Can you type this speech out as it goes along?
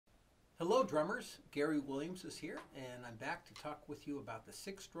Hello drummers, Garey Williams is here, and I'm back to talk with you about the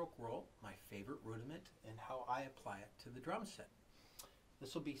 6-stroke roll, my favorite rudiment, and how I apply it to the drum set.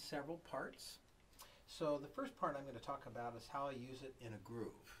 This will be several parts. So the first part I'm going to talk about is how I use it in a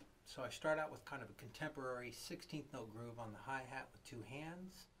groove. So I start out with kind of a contemporary 16th note groove on the hi-hat with 2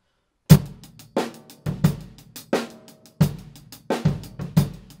 hands.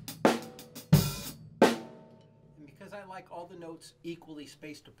 Because I like all the notes equally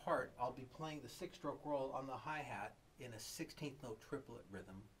spaced apart, I'll be playing the 6-stroke roll on the hi-hat in a 16th note triplet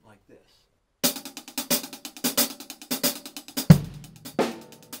rhythm like this.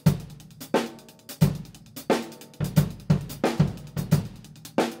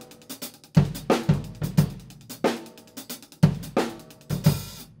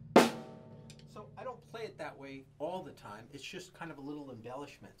 So I don't play it that way all the time, it's just kind of a little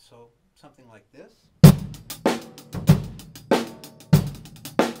embellishment, so something like this.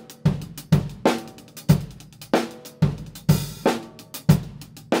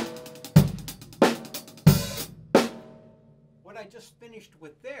 What I just finished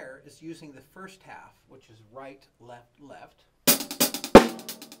with there is using the first half, which is right, left, left. I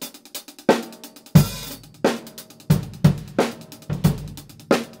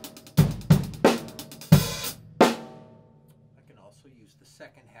can also use the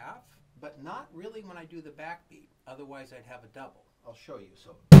second half, but not really when I do the backbeat, otherwise I'd have a double. I'll show you.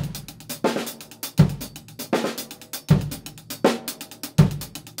 So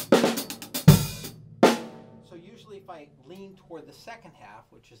usually if I lean toward the second half,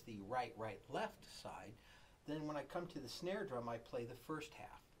 which is the right, right, left side, then when I come to the snare drum, I play the first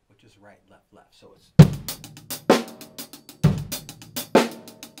half, which is right, left, left. So it's...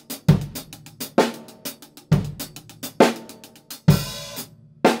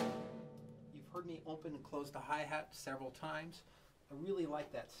 You've heard me open and close the hi-hat several times. I really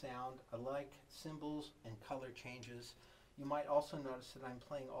like that sound. I like cymbals and color changes. You might also notice that I'm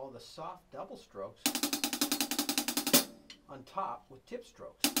playing all the soft double strokes on top with tip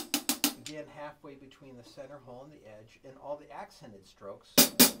strokes. Again, halfway between the center hole and the edge, and all the accented strokes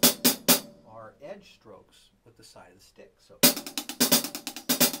are edge strokes with the side of the stick. So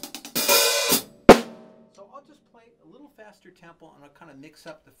I'll just play a little faster tempo, and I'll kind of mix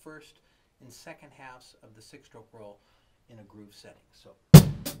up the first and second halves of the 6-stroke roll in a groove setting. So.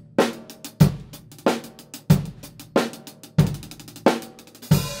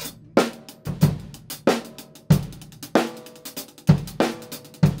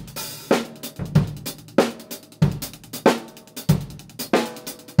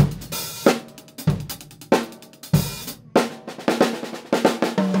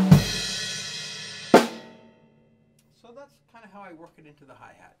 So that's kind of how I work it into the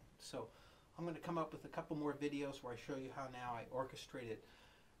hi-hat. So I'm going to come up with a couple more videos where I show you how now I orchestrate it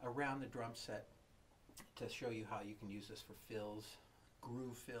around the drum set to show you how you can use this for fills,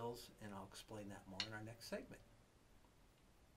 groove fills, and I'll explain that more in our next segment.